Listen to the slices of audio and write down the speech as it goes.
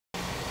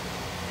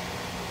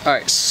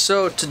Alright,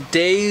 so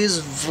today's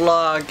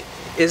vlog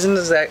isn't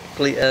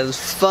exactly as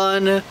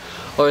fun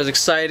or as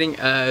exciting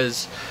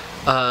as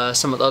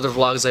some of the other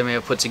vlogs I may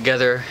have put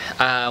together.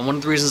 One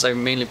of the reasons I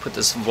mainly put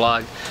this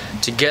vlog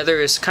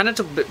together is kind of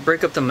to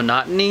break up the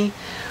monotony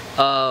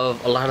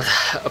of a lot of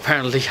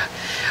apparently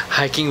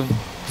hiking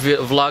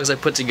vlogs I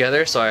put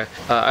together. So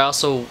I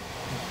also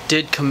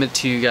did commit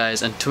to you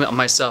guys and to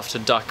myself to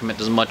document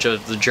as much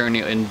of the journey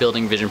in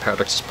building Vision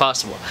Paradox as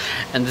possible.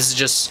 And this is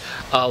just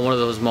one of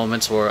those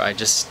moments where I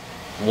just,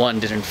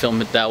 one, didn't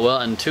film it that well,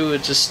 and two,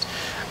 it just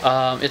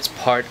it's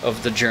part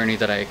of the journey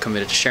that I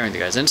committed to sharing with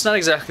you guys. And it's not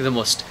exactly the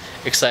most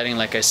exciting,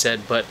 like I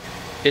said, but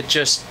it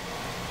just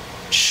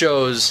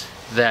shows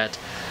that,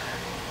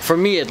 for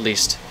me at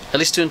least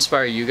to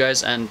inspire you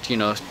guys, and you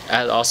know,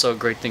 also a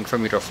great thing for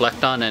me to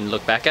reflect on and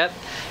look back at,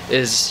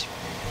 is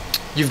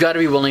you've got to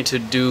be willing to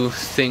do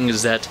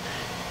things that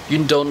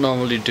you don't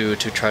normally do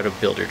to try to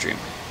build your dream.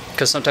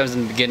 Because sometimes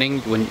in the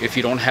beginning, if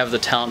you don't have the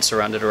talent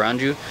surrounded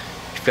around you,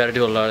 you've got to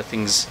do a lot of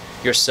things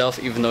yourself,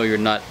 even though you're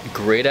not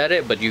great at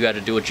it, but you got to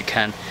do what you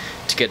can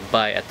to get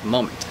by at the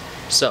moment.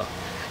 So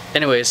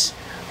anyways,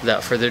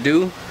 without further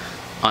ado,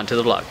 on to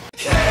the vlog.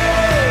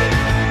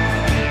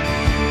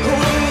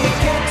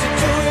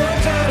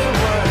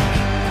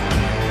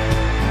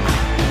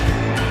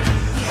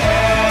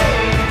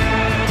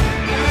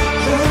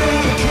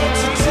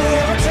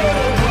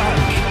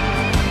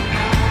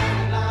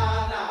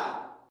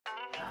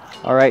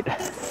 Alright,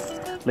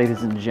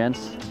 ladies and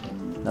gents,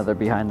 another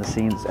behind the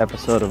scenes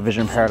episode of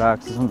Vision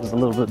Paradox. This one's a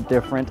little bit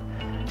different.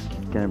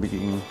 It's going to be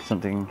doing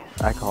something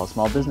I call a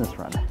small business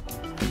run.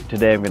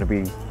 Today I'm going to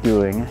be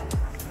doing,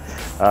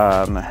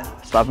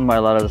 stopping by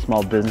a lot of the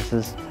small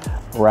businesses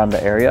around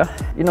the area.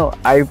 You know,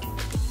 I'm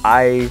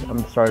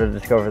starting to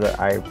discover that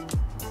I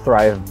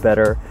thrive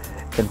better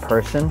in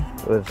person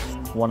with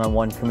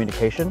one-on-one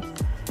communication.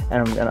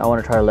 And I want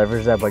to try to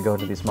leverage that by going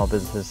to these small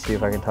businesses, see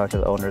if I can talk to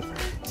the owners,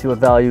 see what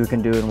value we can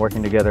do in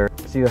working together,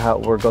 see how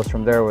where it goes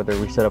from there, whether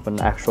we set up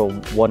an actual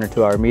 1 or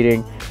 2 hour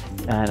meeting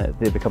and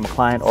they become a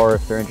client, or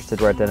if they're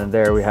interested right then and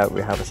there, we have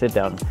a sit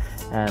down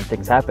and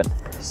things happen.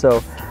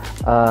 So,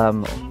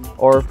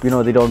 or you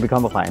know, they don't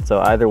become a client. So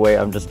either way,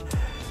 I'm just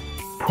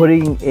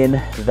putting in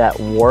that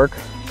work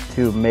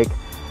to make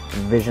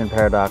Vision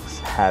Paradox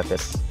happen.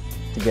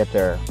 To get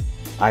there,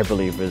 I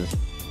believe, is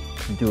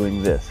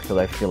doing this, because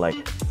I feel like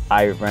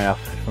right now,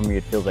 for me,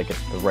 it feels like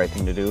it's the right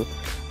thing to do.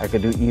 I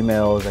could do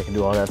emails, I can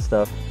do all that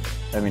stuff.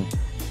 I mean,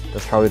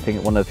 that's probably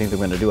one of the things I'm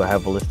going to do. I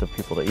have a list of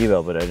people to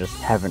email, but I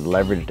just haven't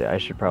leveraged it. I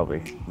should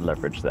probably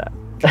leverage that.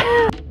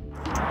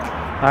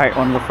 Alright,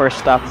 one of the first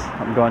stops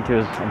I'm going to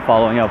is I'm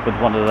following up with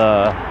one of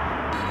the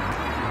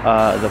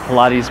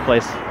Pilates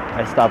place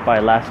I stopped by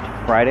last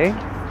Friday.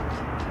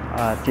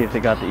 See if they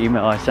got the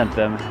email I sent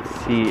them,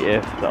 see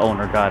if the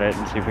owner got it,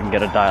 and see if we can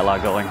get a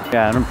dialogue going.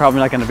 Yeah, and I'm probably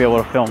not going to be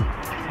able to film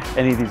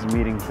any of these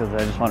meetings because I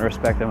just want to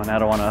respect them, and I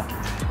don't want to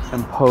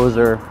impose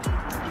or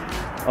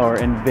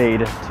invade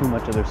too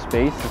much of their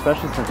space,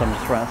 especially since I'm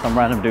just some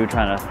random dude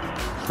trying to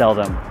sell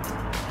them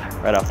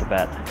right off the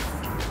bat.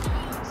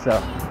 So,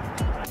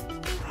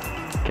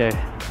 okay,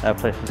 that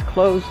place is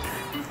closed.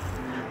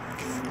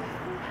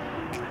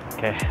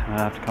 Okay, I'm gonna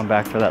have to come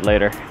back for that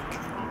later.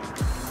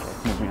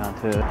 Okay, moving on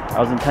to, I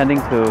was intending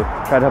to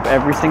try to help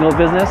every single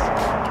business,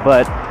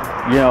 but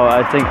you know,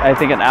 I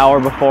think an hour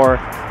before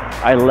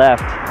I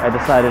left, I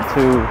decided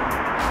to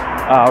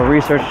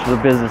research the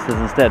businesses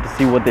instead to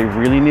see what they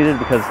really needed,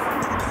 because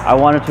I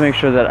wanted to make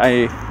sure that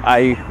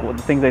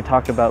the things I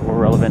talked about were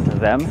relevant to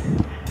them.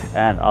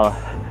 And I'm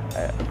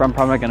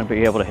probably not going to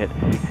be able to hit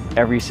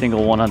every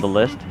single one on the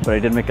list, but I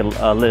did make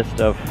a list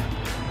of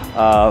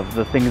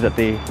the things that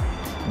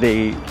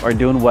they are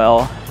doing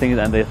well,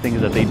 and the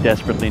things that they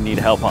desperately need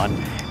help on.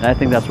 And I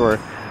think that's where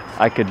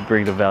I could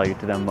bring the value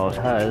to them most,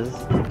 because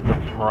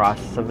the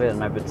process of it,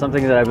 and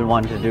something that I've been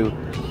wanting to do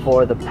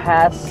for the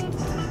past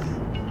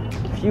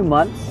few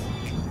months,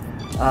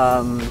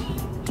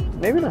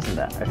 maybe less than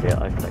that. I feel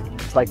like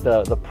it's like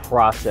the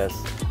process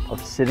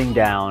of sitting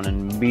down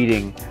and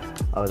meeting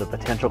the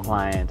potential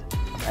client,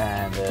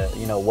 and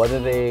you know, whether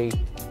they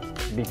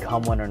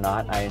become one or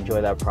not, I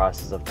enjoy that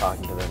process of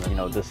talking to them and, you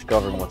know,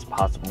 discovering what's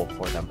possible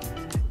for them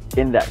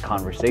in that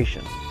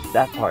conversation.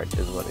 That part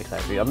is what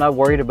excites me. I'm not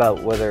worried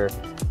about whether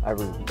I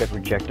get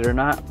rejected or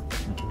not,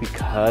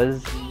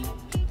 because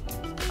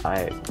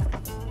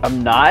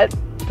I'm not,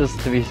 just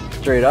to be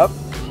straight up.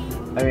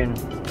 I mean,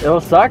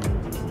 it'll suck,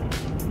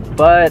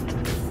 but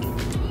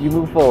you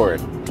move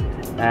forward.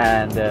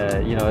 And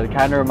you know, it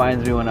kind of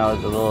reminds me when I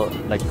was a little,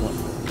 like,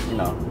 you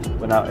know,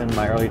 when I in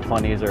my early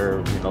 20s,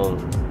 or you know,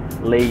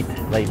 late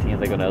teens,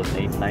 like when I was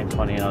 8, 9,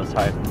 20, and I was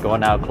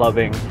going out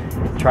clubbing,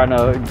 trying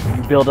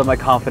to build up my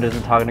confidence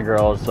and talking to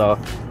girls. So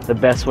the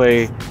best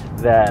way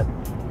that,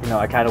 you know,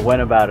 I kind of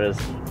went about it is,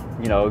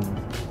 you know,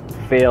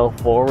 fail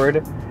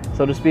forward,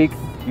 so to speak.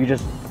 You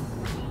just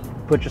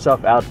put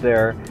yourself out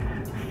there,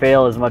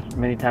 fail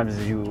many times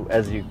as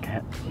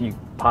you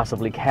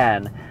possibly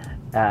can,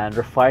 and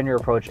refine your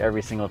approach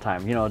every single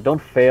time. You know,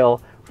 don't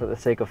fail for the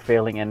sake of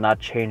failing and not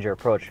change your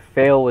approach.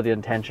 Fail with the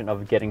intention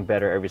of getting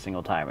better every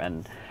single time.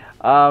 And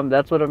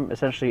that's what I'm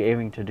essentially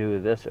aiming to do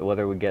with this.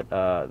 Whether we get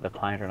the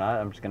client or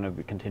not, I'm just going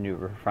to continue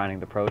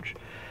refining the approach.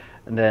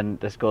 And then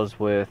this goes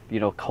with, you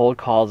know, cold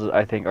calls,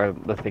 I think, are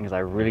the things I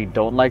really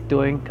don't like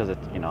doing, because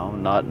it's, you know,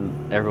 not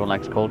everyone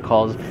likes cold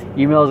calls.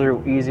 Emails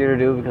are easier to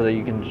do because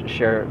you can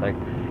share, like,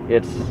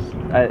 it's,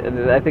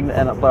 I think,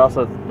 but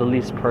also the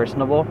least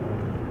personable.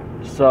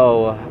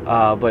 So,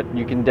 but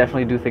you can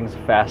definitely do things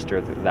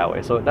faster that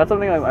way. So that's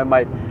something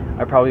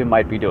I probably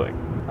might be doing.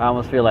 I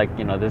almost feel like,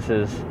 you know, this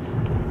is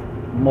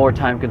more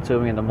time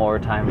consuming, and the more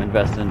time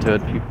invested into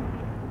it,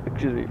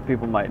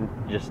 people might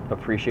just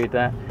appreciate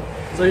that.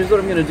 So here's what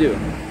I'm gonna do.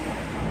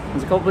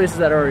 There's a couple places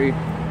that already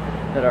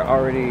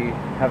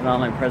have an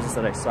online presence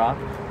that I saw,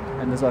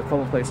 and there's a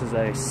couple places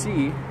that I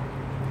see.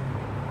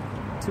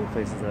 2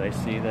 places that I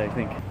see that I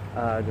think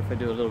if I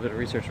do a little bit of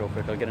research real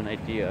quick, I'll get an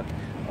idea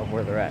of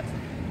where they're at.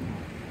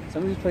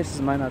 Some of these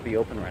places might not be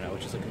open right now,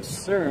 which is a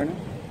concern.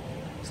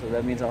 So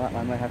that means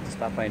I might have to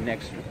stop by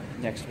next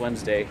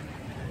Wednesday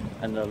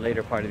in the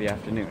later part of the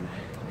afternoon.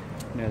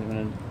 And I'm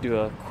gonna do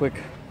a quick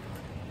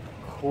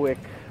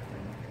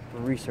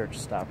research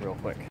stop real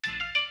quick.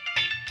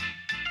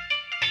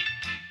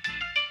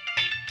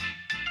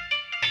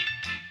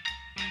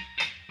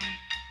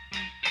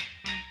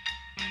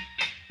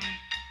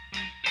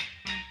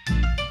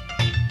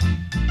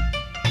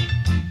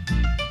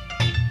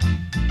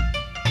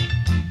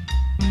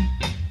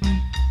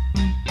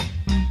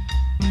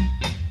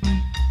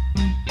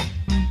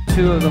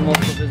 Two of the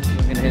multiple businesses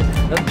I'm gonna hit.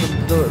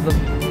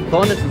 The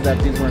bonus is that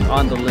these weren't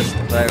on the list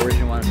that I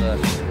originally wanted to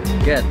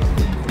get.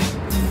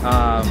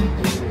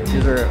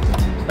 These are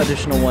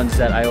additional ones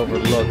that I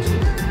overlooked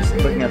just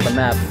looking at the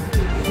map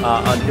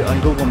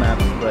on Google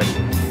Maps, but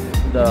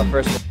the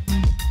first one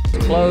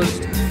is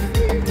closed.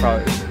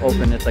 Probably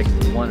open. It's like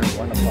 1 or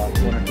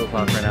 2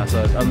 o'clock right now,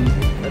 so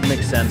it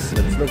makes sense.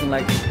 But it's looking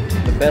like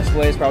the best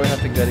way is probably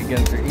have to get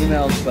them through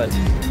emails, but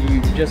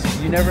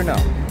you never know.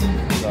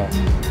 So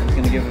I'm just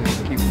gonna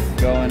keep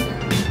going,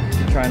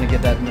 trying to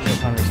get that initial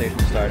conversation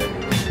started,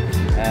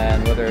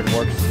 and whether it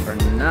works or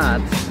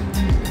not,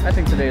 I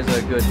think today is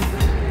a good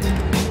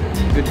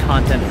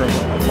content for a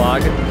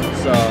vlog.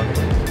 So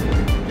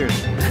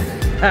cheers.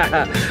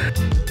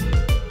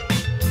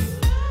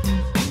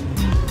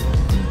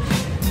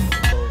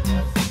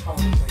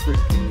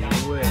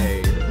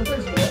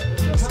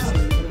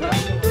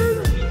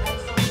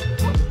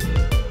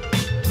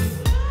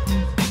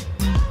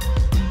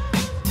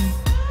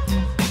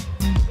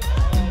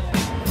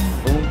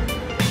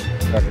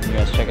 You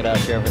guys check it out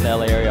here over in the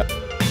LA area.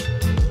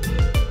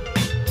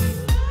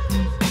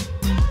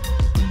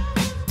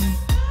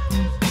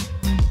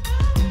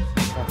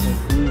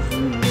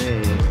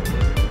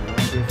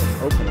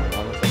 Open it,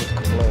 almost like it's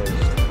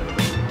closed.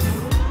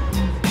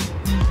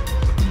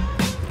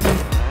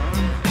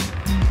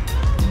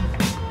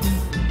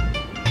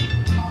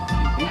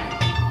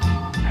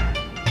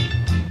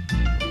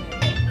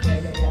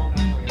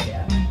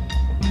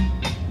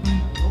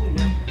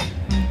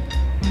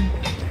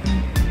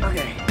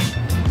 Okay.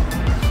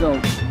 So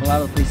a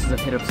lot of the places I've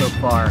hit up so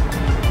far,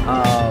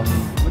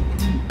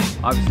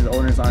 obviously the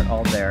owners aren't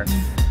all there.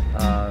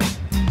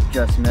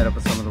 Just met up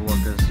with some of the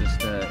workers just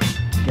to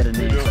get a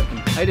name. So I can,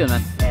 how you doing,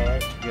 man?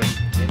 Alright. Good.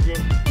 Thank you.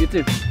 You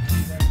too.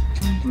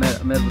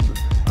 Met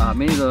with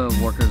many of the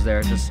workers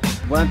there. Just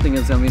one thing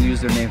is I'm going to use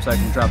their name so I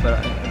can drop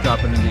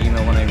it in the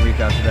email when I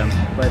reach out to them.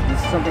 But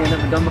this is something I've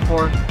never done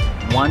before.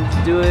 Wanted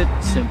to do it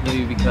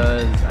simply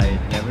because I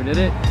never did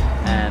it,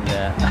 and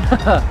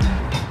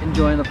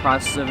enjoying the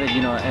process of it.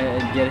 You know,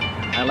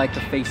 I like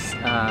the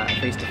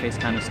face-to-face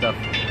kind of stuff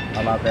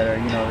a lot better.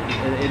 You know,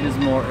 it is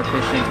more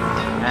efficient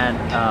and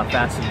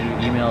faster to do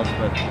emails,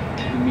 but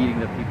meeting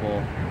the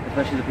people,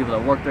 especially the people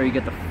that work there, you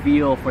get the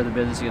feel for the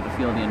business, you get the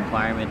feel of the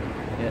environment,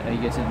 you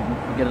get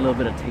a little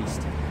bit of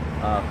taste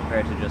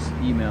compared to just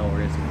email,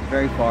 where it's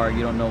very far,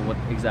 you don't know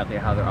exactly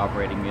how they're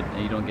operating it,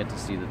 and you don't get to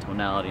see the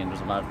tonality, and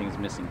there's a lot of things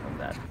missing from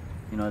that.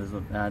 You know,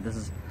 this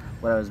is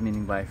what I was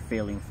meaning by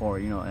failing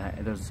forward. You know,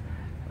 there's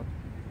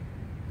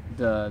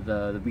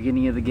the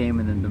beginning of the game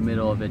and then the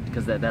middle of it,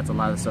 because that's a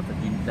lot of stuff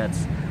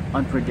that's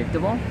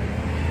unpredictable,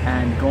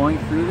 and going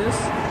through this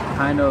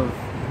kind of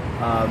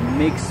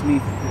makes me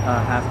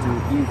have to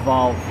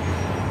evolve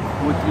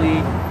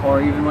quickly,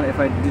 or even if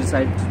I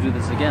decide to do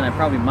this again, I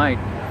probably might.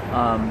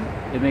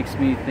 It makes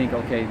me think,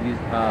 okay,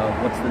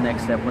 what's the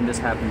next step when this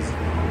happens?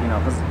 You know,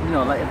 because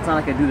it's not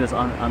like I do this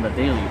on the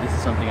daily. This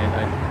is something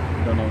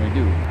I don't normally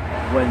do.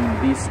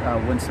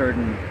 When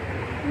certain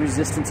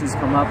resistances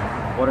come up,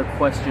 what are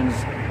questions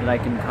that I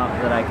can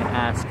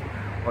ask,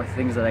 or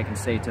things that I can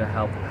say to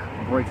help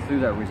break through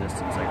that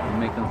resistance, like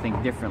make them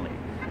think differently?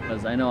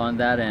 Because I know on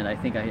that end, I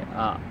think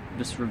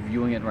just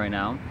reviewing it right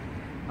now,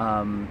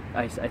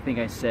 I think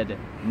I said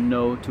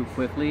no too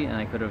quickly, and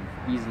I could have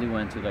easily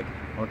went to like,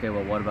 okay,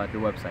 well, what about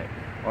your website?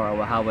 Or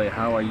well,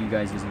 how are you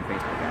guys using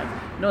Facebook ads?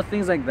 You know,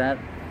 things like that.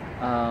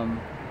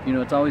 You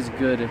know, it's always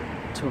good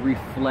to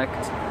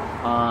reflect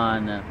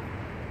on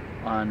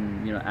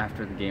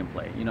after the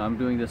gameplay. You know, I'm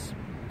doing this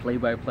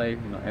play-by-play,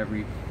 you know,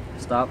 every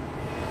stop.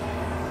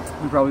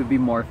 It'd probably be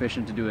more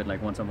efficient to do it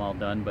like once I'm all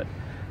done, but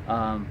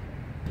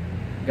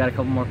got a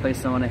couple more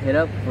places I want to hit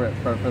up for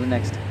the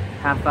next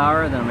half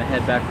hour. Then I'm gonna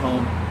head back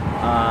home,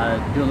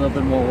 do a little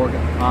bit more work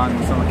on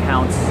some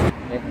accounts.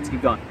 Okay, let's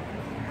keep going.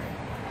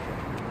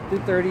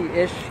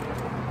 2:30-ish,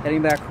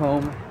 heading back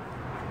home.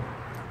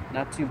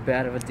 Not too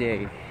bad of a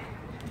day.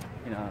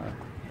 You know,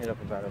 hit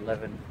up about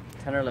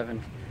 10 or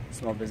 11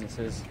 small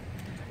businesses,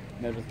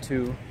 met with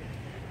 2.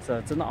 So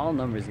it's an all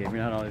numbers game.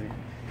 You're not always,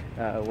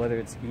 whether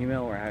it's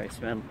email or I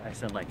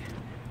send like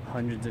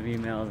hundreds of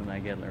emails and I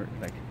get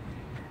like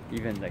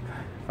even like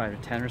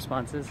 5 to 10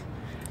 responses.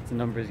 It's a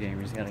numbers game.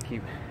 You just gotta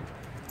keep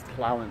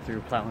plowing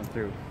through.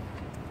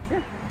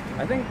 Yeah,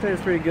 I think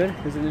today's pretty good.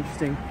 It was an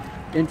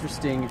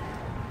interesting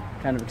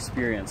kind of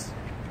experience.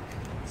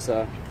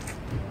 So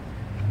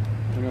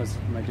who knows,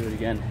 I might do it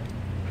again.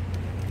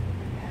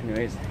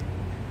 Anyways,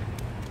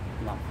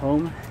 I'm off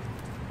home.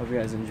 Hope you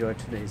guys enjoyed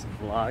today's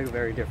vlog.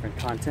 Very different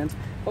content.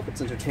 Hope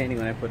it's entertaining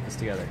when I put this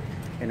together.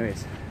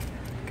 Anyways,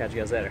 catch you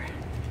guys later.